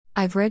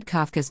I've read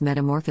Kafka's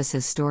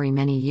Metamorphosis story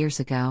many years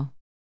ago.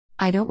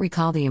 I don't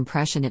recall the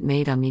impression it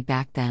made on me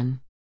back then.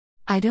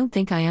 I don't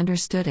think I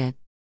understood it.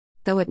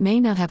 Though it may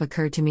not have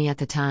occurred to me at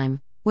the time,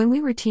 when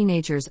we were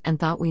teenagers and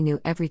thought we knew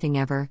everything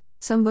ever,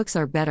 some books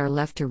are better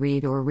left to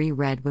read or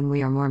reread when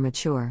we are more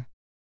mature.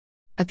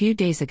 A few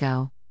days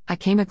ago, I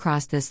came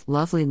across this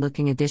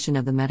lovely-looking edition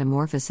of the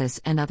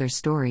Metamorphosis and Other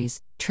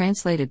Stories,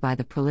 translated by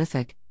the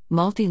prolific,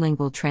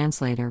 multilingual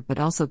translator but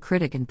also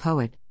critic and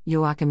poet,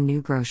 Joachim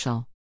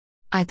Neugroschel.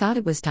 I thought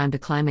it was time to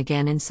climb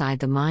again inside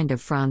the mind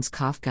of Franz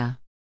Kafka.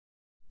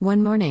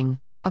 One morning,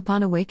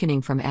 upon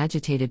awakening from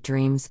agitated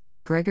dreams,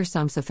 Gregor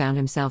Samsa found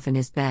himself in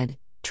his bed,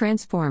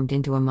 transformed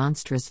into a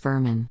monstrous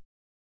vermin.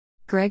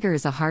 Gregor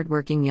is a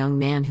hard-working young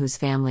man whose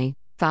family,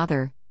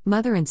 father,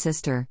 mother and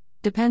sister,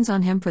 depends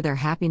on him for their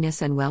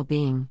happiness and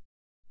well-being.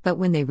 But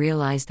when they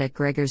realize that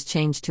Gregor's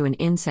change to an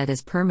inset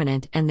is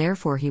permanent and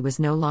therefore he was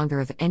no longer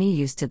of any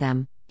use to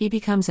them, he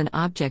becomes an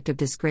object of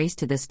disgrace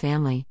to this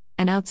family,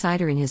 an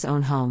outsider in his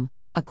own home,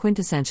 a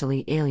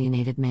quintessentially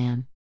alienated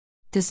man.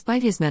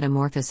 Despite his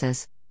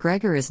metamorphosis,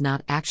 Gregor is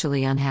not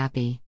actually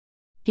unhappy.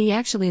 He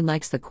actually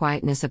likes the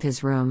quietness of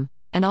his room,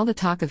 and all the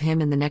talk of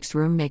him in the next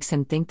room makes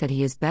him think that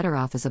he is better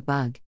off as a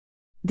bug.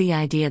 The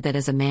idea that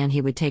as a man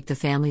he would take the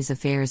family's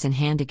affairs in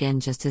hand again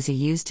just as he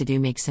used to do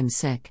makes him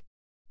sick.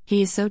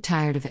 He is so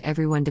tired of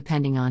everyone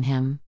depending on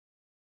him.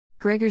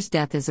 Gregor's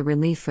death is a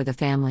relief for the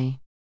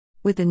family.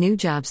 With the new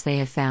jobs they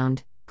had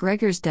found,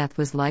 Gregor's death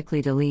was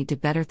likely to lead to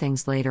better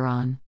things later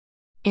on.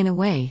 In a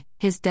way,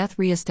 his death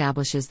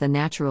reestablishes the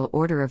natural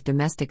order of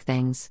domestic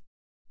things.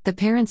 The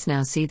parents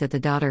now see that the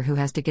daughter who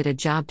has to get a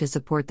job to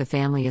support the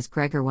family as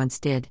Gregor once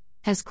did,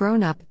 has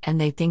grown up and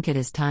they think it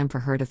is time for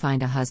her to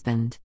find a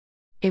husband.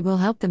 It will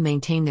help them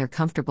maintain their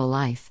comfortable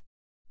life.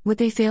 What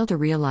they fail to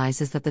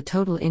realize is that the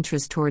total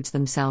interest towards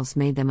themselves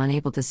made them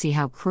unable to see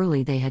how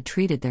cruelly they had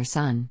treated their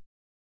son.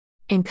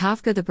 In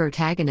Kafka, the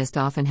protagonist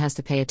often has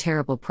to pay a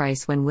terrible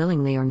price when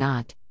willingly or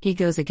not, he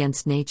goes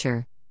against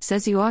nature,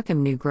 says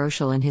Joachim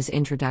Neugroschel in his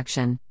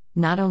introduction,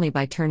 not only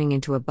by turning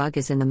into a bug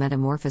as in the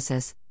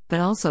Metamorphosis, but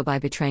also by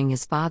betraying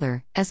his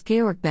father, as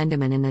Georg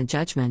Bendemann in The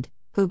Judgment,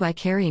 who by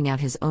carrying out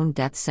his own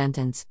death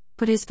sentence,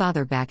 put his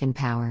father back in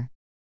power.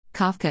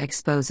 Kafka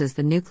exposes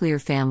the nuclear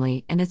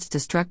family and its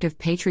destructive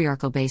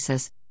patriarchal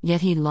basis,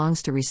 yet he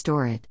longs to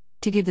restore it,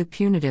 to give the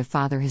punitive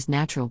father his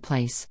natural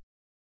place.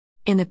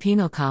 In the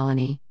Penal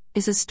Colony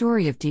is a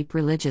story of deep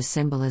religious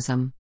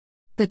symbolism.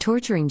 The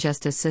torturing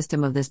justice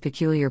system of this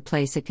peculiar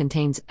place, it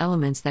contains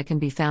elements that can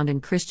be found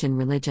in Christian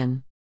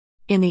religion.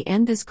 In the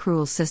end, this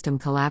cruel system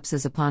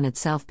collapses upon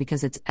itself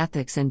because its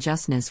ethics and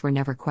justness were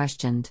never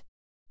questioned.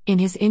 In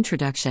his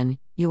introduction,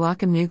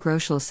 Joachim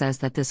Neugroschel says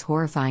that this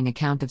horrifying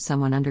account of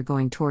someone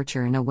undergoing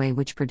torture in a way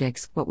which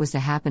predicts what was to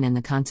happen in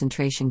the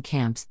concentration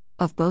camps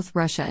of both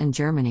Russia and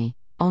Germany,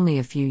 only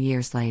a few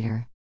years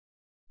later.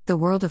 The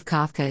world of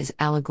Kafka is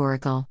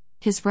allegorical,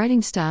 his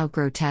writing style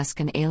grotesque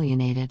and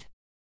alienated.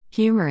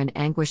 Humor and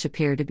anguish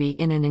appear to be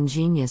in an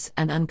ingenious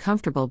and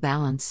uncomfortable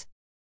balance.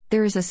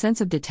 There is a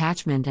sense of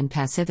detachment and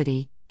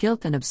passivity,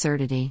 guilt and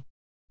absurdity.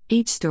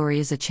 Each story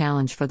is a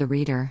challenge for the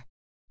reader.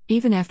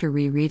 Even after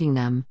rereading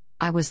them,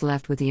 I was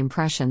left with the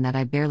impression that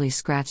I barely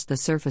scratched the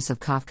surface of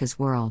Kafka's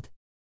world.